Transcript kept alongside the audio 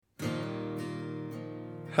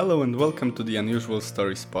Hello and welcome to the Unusual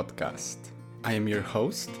Stories podcast. I am your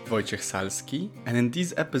host, Wojciech Salski, and in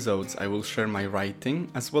these episodes I will share my writing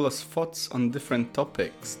as well as thoughts on different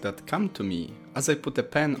topics that come to me as I put a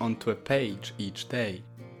pen onto a page each day.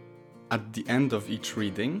 At the end of each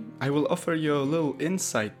reading, I will offer you a little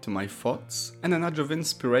insight to my thoughts and a nudge of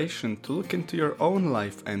inspiration to look into your own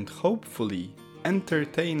life and hopefully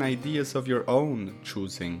entertain ideas of your own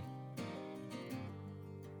choosing.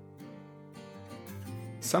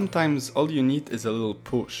 Sometimes all you need is a little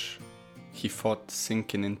push, he thought,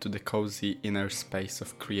 sinking into the cozy inner space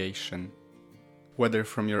of creation. Whether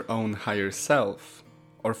from your own higher self,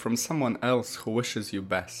 or from someone else who wishes you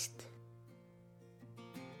best.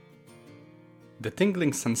 The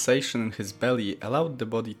tingling sensation in his belly allowed the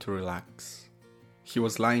body to relax. He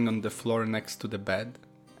was lying on the floor next to the bed,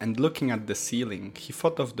 and looking at the ceiling, he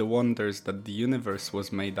thought of the wonders that the universe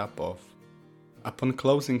was made up of. Upon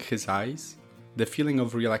closing his eyes, the feeling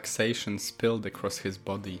of relaxation spilled across his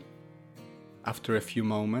body. After a few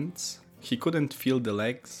moments, he couldn't feel the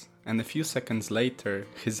legs, and a few seconds later,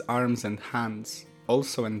 his arms and hands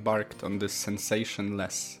also embarked on this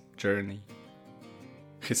sensationless journey.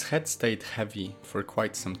 His head stayed heavy for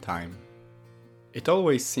quite some time. It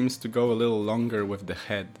always seems to go a little longer with the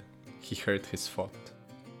head, he heard his thought.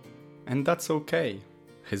 And that's okay,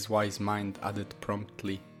 his wise mind added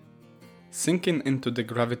promptly. Sinking into the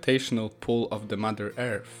gravitational pull of the Mother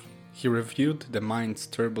Earth, he reviewed the mind's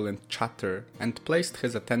turbulent chatter and placed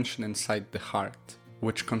his attention inside the heart,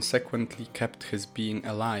 which consequently kept his being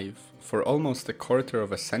alive for almost a quarter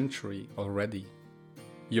of a century already.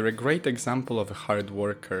 You're a great example of a hard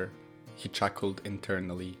worker, he chuckled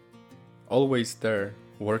internally. Always there,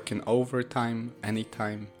 working overtime,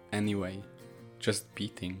 anytime, anyway, just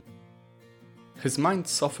beating. His mind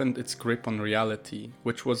softened its grip on reality,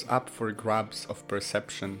 which was up for grabs of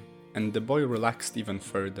perception, and the boy relaxed even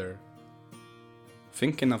further.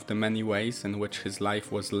 Thinking of the many ways in which his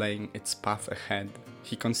life was laying its path ahead,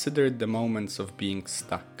 he considered the moments of being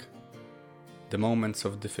stuck, the moments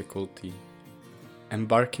of difficulty.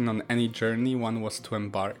 Embarking on any journey one was to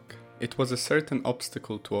embark, it was a certain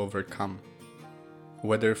obstacle to overcome.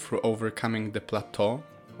 Whether through overcoming the plateau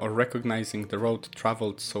or recognizing the road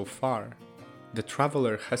traveled so far, the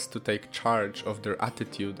traveler has to take charge of their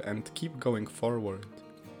attitude and keep going forward,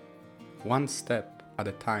 one step at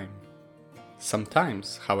a time.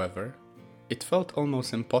 Sometimes, however, it felt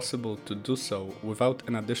almost impossible to do so without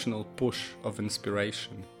an additional push of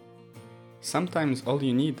inspiration. Sometimes all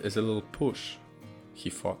you need is a little push, he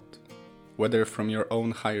thought, whether from your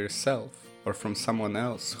own higher self or from someone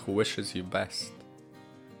else who wishes you best.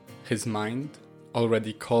 His mind,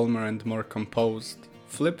 already calmer and more composed,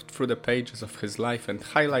 flipped through the pages of his life and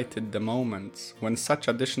highlighted the moments when such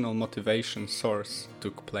additional motivation source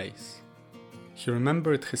took place. He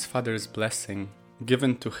remembered his father's blessing,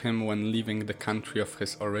 given to him when leaving the country of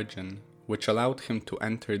his origin, which allowed him to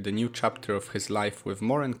enter the new chapter of his life with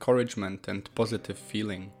more encouragement and positive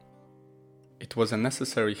feeling. It was a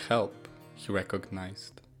necessary help, he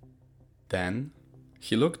recognized. Then,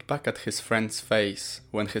 he looked back at his friend's face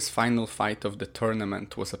when his final fight of the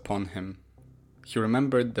tournament was upon him. He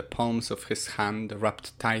remembered the palms of his hand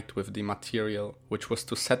wrapped tight with the material, which was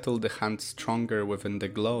to settle the hand stronger within the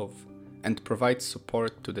glove and provide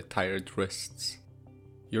support to the tired wrists.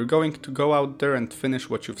 "You're going to go out there and finish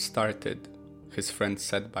what you've started," his friend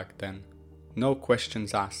said back then. "No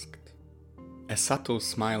questions asked." A subtle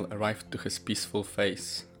smile arrived to his peaceful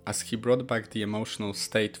face as he brought back the emotional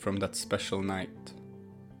state from that special night.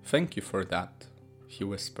 "Thank you for that," he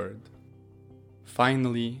whispered.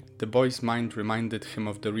 Finally, the boy's mind reminded him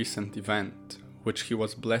of the recent event, which he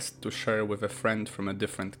was blessed to share with a friend from a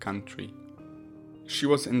different country. She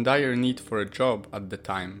was in dire need for a job at the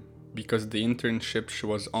time, because the internship she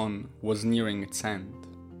was on was nearing its end.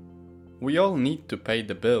 "We all need to pay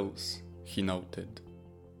the bills," he noted.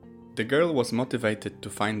 The girl was motivated to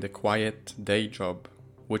find a quiet day job,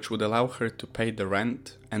 which would allow her to pay the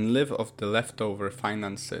rent and live off the leftover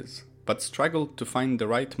finances, but struggled to find the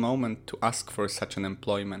right moment to ask for such an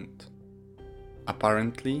employment.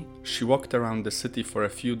 Apparently, she walked around the city for a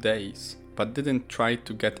few days, but didn't try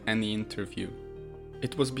to get any interview.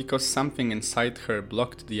 It was because something inside her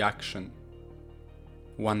blocked the action.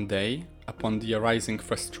 One day, upon the arising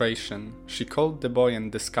frustration, she called the boy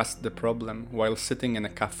and discussed the problem while sitting in a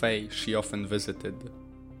cafe she often visited.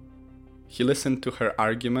 He listened to her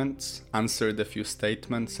arguments, answered a few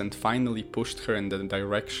statements, and finally pushed her in the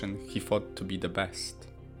direction he thought to be the best.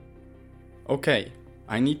 "Okay,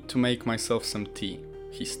 I need to make myself some tea,"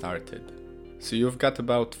 he started. "So you've got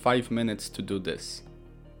about 5 minutes to do this."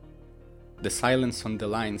 The silence on the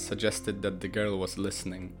line suggested that the girl was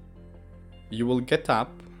listening. "You will get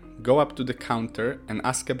up, go up to the counter and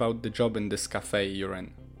ask about the job in this cafe you're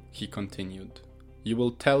in," he continued. "You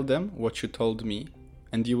will tell them what you told me,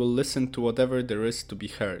 and you will listen to whatever there is to be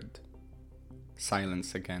heard."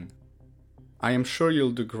 Silence again. "I am sure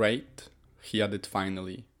you'll do great," he added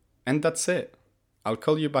finally. "And that's it. I'll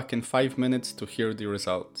call you back in 5 minutes to hear the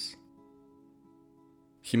results."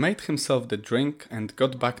 He made himself the drink and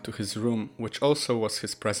got back to his room, which also was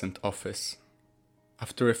his present office.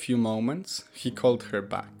 After a few moments, he called her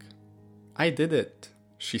back. "I did it,"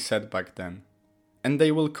 she said back then. "And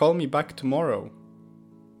they will call me back tomorrow."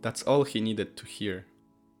 That's all he needed to hear.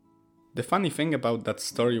 The funny thing about that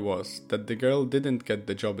story was that the girl didn't get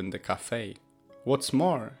the job in the cafe. What's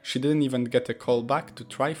more, she didn't even get a call back to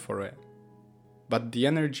try for it. But the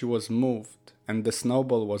energy was moved and the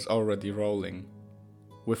snowball was already rolling.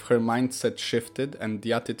 With her mindset shifted and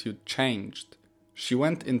the attitude changed, she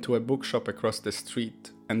went into a bookshop across the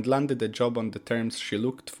street and landed a job on the terms she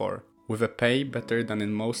looked for, with a pay better than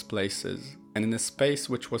in most places, and in a space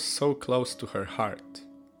which was so close to her heart,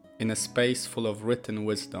 in a space full of written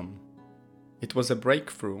wisdom. It was a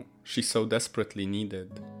breakthrough she so desperately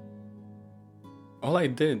needed. All I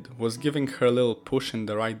did was giving her a little push in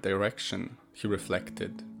the right direction, he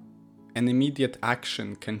reflected. An immediate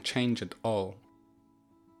action can change it all.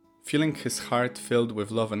 Feeling his heart filled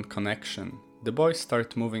with love and connection, the boy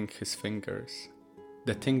started moving his fingers.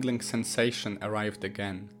 The tingling sensation arrived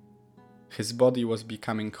again. His body was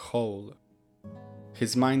becoming whole.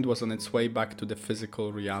 His mind was on its way back to the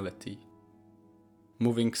physical reality.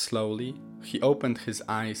 Moving slowly, he opened his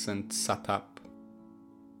eyes and sat up.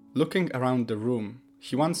 Looking around the room,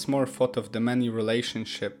 he once more thought of the many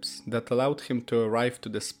relationships that allowed him to arrive to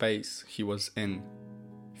the space he was in.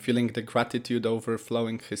 Feeling the gratitude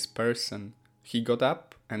overflowing his person, he got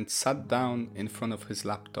up and sat down in front of his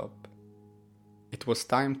laptop. It was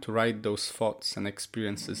time to write those thoughts and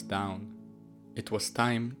experiences down. It was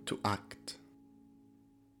time to act.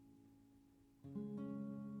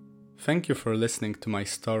 Thank you for listening to my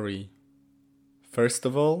story. First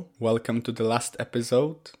of all, welcome to the last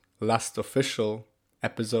official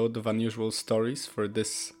episode of Unusual Stories for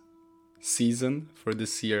this season, for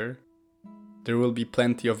this year. There will be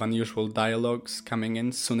plenty of unusual dialogues coming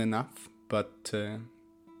in soon enough, but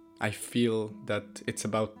I feel that it's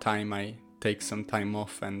about time I take some time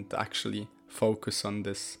off and actually focus on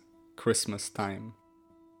this Christmas time.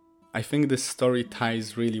 I think this story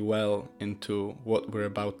ties really well into what we're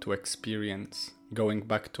about to experience, going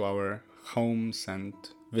back to our homes and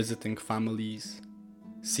visiting families,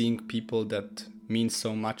 seeing people that mean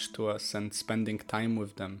so much to us and spending time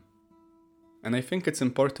with them. And I think it's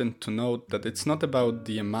important to note that it's not about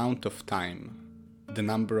the amount of time, the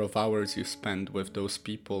number of hours you spend with those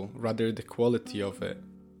people, rather the quality of it.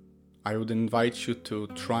 I would invite you to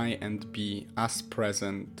try and be as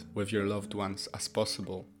present with your loved ones as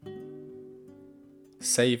possible.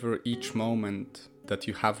 Savor each moment that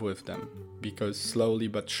you have with them, because slowly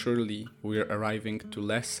but surely we're arriving to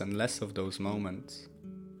less and less of those moments.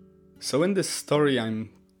 So in this story I'm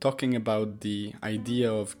talking about the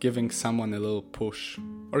idea of giving someone a little push,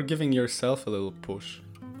 or giving yourself a little push.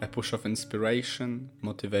 A push of inspiration,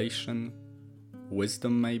 motivation,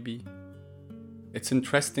 wisdom maybe. It's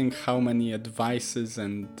interesting how many advices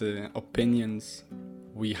and opinions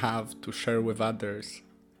we have to share with others.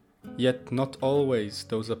 Yet not always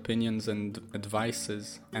those opinions and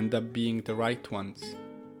advices end up being the right ones.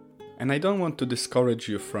 And I don't want to discourage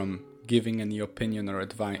you from giving any opinion or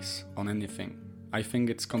advice on anything. I think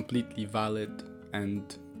it's completely valid, and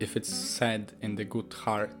if it's said in the good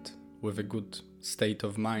heart, with a good state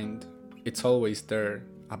of mind, it's always there,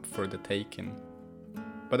 up for the taking.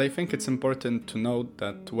 But I think it's important to note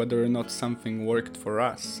that whether or not something worked for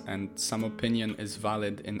us and some opinion is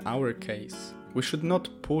valid in our case, we should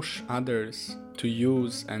not push others to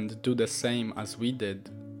use and do the same as we did,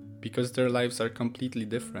 because their lives are completely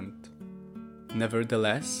different.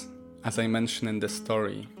 Nevertheless, as I mentioned in the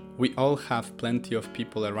story, we all have plenty of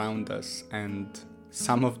people around us, and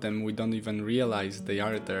some of them we don't even realize they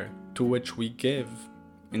are there, to which we give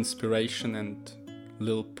inspiration and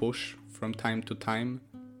little push from time to time,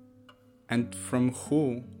 and from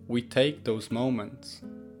who we take those moments.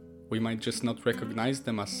 We might just not recognize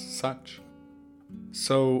them as such.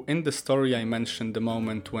 So in the story I mentioned the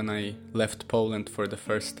moment when I left Poland for the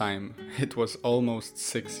first time. It was almost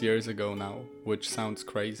 6 years ago now, which sounds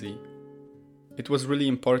crazy. It was really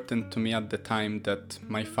important to me at the time that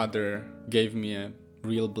my father gave me a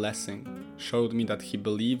real blessing, showed me that he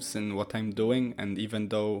believes in what I'm doing, and even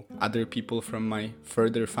though other people from my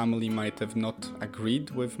further family might have not agreed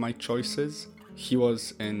with my choices, he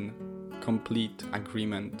was in complete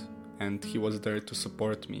agreement and he was there to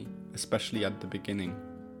support me, especially at the beginning.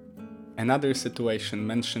 Another situation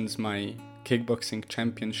mentions my kickboxing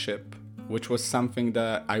championship, which was something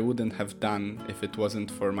that I wouldn't have done if it wasn't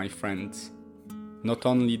for my friends. Not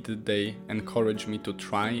only did they encourage me to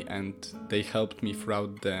try, and they helped me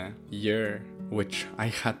throughout the year, which I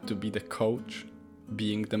had to be the coach,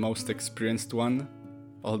 being the most experienced one,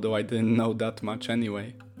 although I didn't know that much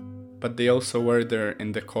anyway. But they also were there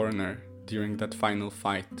in the corner during that final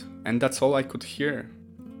fight, and that's all I could hear.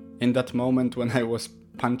 In that moment when I was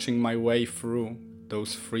punching my way through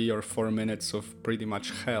those 3 or 4 minutes of pretty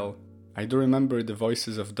much hell, I do remember the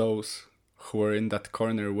voices of those who were in that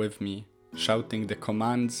corner with me, shouting the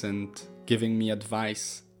commands and giving me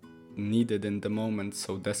advice needed in the moment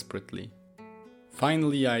so desperately.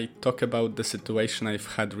 Finally, I talk about the situation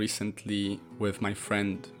I've had recently with my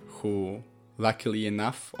friend who, luckily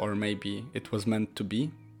enough, or maybe it was meant to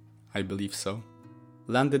be, I believe so,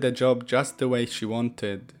 landed a job just the way she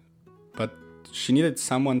wanted, but she needed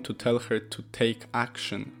someone to tell her to take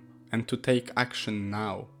action, and to take action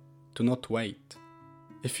now, to not wait.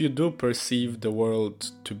 If you do perceive the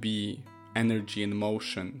world to be energy in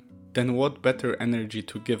motion, then what better energy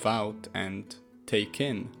to give out and take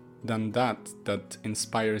in than that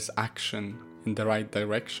inspires action in the right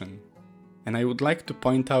direction? And I would like to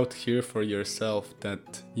point out here for yourself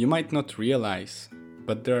that you might not realize,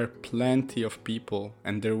 but there are plenty of people,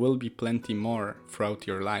 and there will be plenty more throughout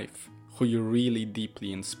your life, who you really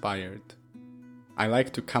deeply inspired. I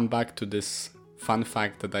like to come back to this fun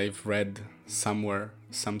fact that I've read somewhere,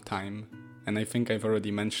 sometime, and I think I've already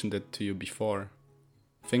mentioned it to you before.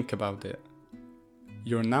 Think about it.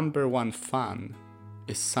 Your number one fan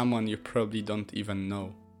is someone you probably don't even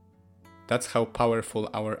know. That's how powerful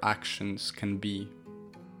our actions can be.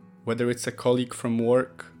 Whether it's a colleague from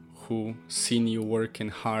work who seen you working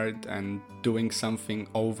hard and doing something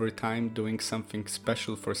overtime, doing something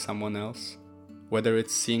special for someone else, whether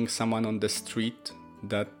it's seeing someone on the street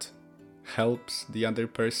that helps the other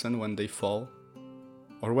person when they fall,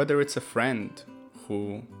 or whether it's a friend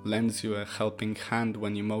who lends you a helping hand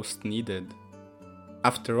when you most need it.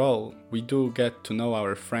 After all, we do get to know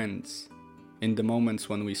our friends in the moments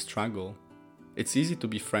when we struggle. It's easy to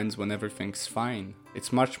be friends when everything's fine.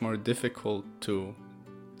 It's much more difficult to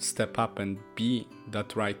step up and be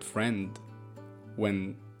that right friend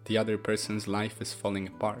when the other person's life is falling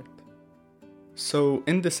apart. So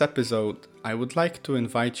in this episode, I would like to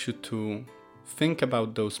invite you to think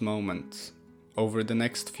about those moments. Over the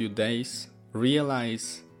next few days,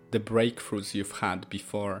 realize the breakthroughs you've had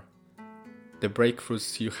before. The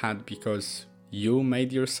breakthroughs you had because you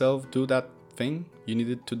made yourself do that thing you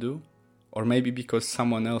needed to do, or maybe because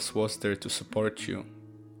someone else was there to support you,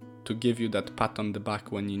 to give you that pat on the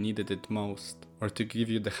back when you needed it most, or to give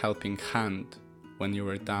you the helping hand when you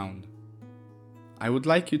were down. I would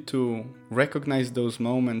like you to recognize those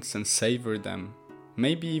moments and savor them.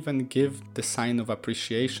 Maybe even give the sign of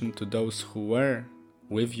appreciation to those who were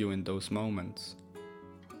with you in those moments.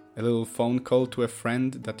 A little phone call to a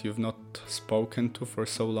friend that you've not spoken to for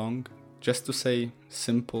so long, just to say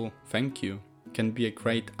simple thank you, can be a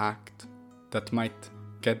great act that might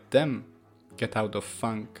get them get out of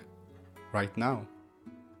funk right now.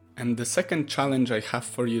 And the second challenge I have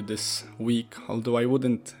for you this week, although I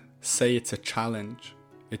wouldn't say it's a challenge,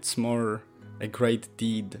 it's more a great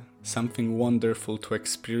deed, something wonderful to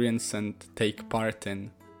experience and take part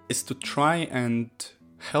in, is to try and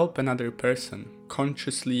help another person,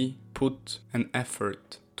 consciously put an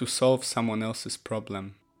effort to solve someone else's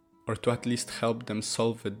problem, or to at least help them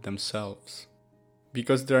solve it themselves.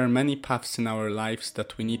 Because there are many paths in our lives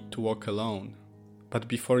that we need to walk alone, but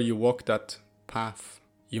before you walk that path,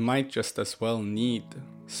 you might just as well need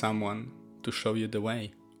someone to show you the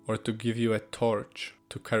way, or to give you a torch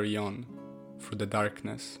to carry on through the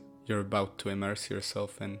darkness you're about to immerse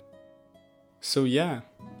yourself in. So yeah,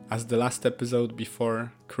 as the last episode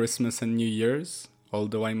before Christmas and New Year's,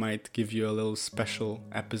 although I might give you a little special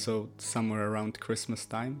episode somewhere around Christmas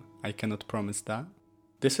time, I cannot promise that.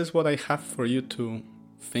 This is what I have for you to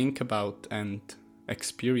think about and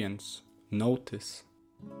experience, notice.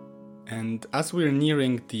 And as we're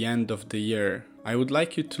nearing the end of the year, I would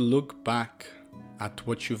like you to look back at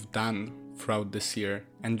what you've done throughout this year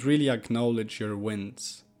and really acknowledge your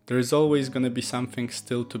wins. There is always going to be something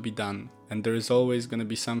still to be done, and there is always going to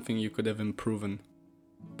be something you could have improved.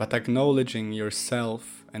 But acknowledging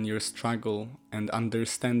yourself and your struggle and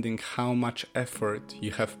understanding how much effort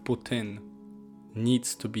you have put in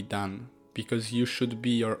needs to be done because you should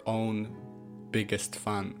be your own biggest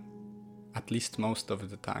fan, at least most of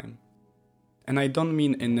the time. And I don't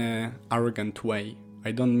mean in an arrogant way.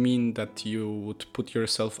 I don't mean that you would put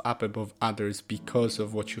yourself up above others because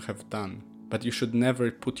of what you have done, but you should never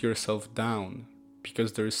put yourself down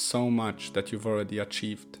because there is so much that you've already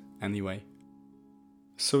achieved anyway.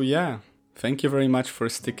 So yeah, thank you very much for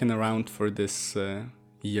sticking around for this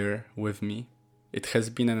year with me. It has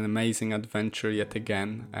been an amazing adventure yet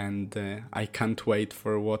again, and I can't wait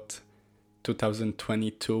for what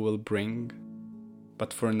 2022 will bring.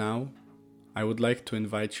 But for now, I would like to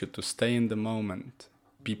invite you to stay in the moment,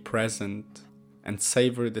 be present, and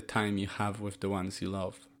savor the time you have with the ones you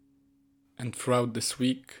love. And throughout this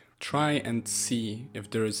week, try and see if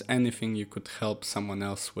there is anything you could help someone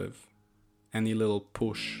else with, any little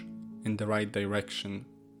push in the right direction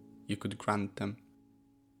you could grant them.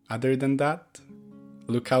 Other than that,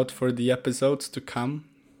 look out for the episodes to come.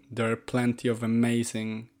 There are plenty of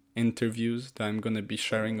amazing interviews that I'm going to be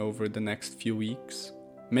sharing over the next few weeks.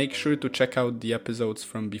 Make sure to check out the episodes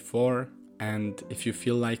from before, and if you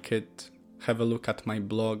feel like it, have a look at my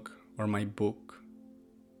blog or my book.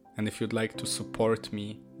 And if you'd like to support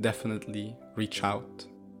me, definitely reach out.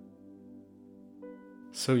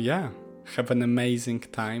 So yeah, have an amazing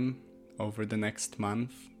time over the next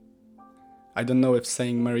month. I don't know if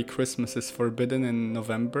saying Merry Christmas is forbidden in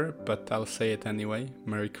November, but I'll say it anyway.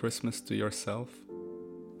 Merry Christmas to yourself.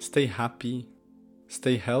 Stay happy,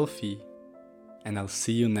 stay healthy, and I'll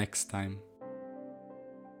see you next time.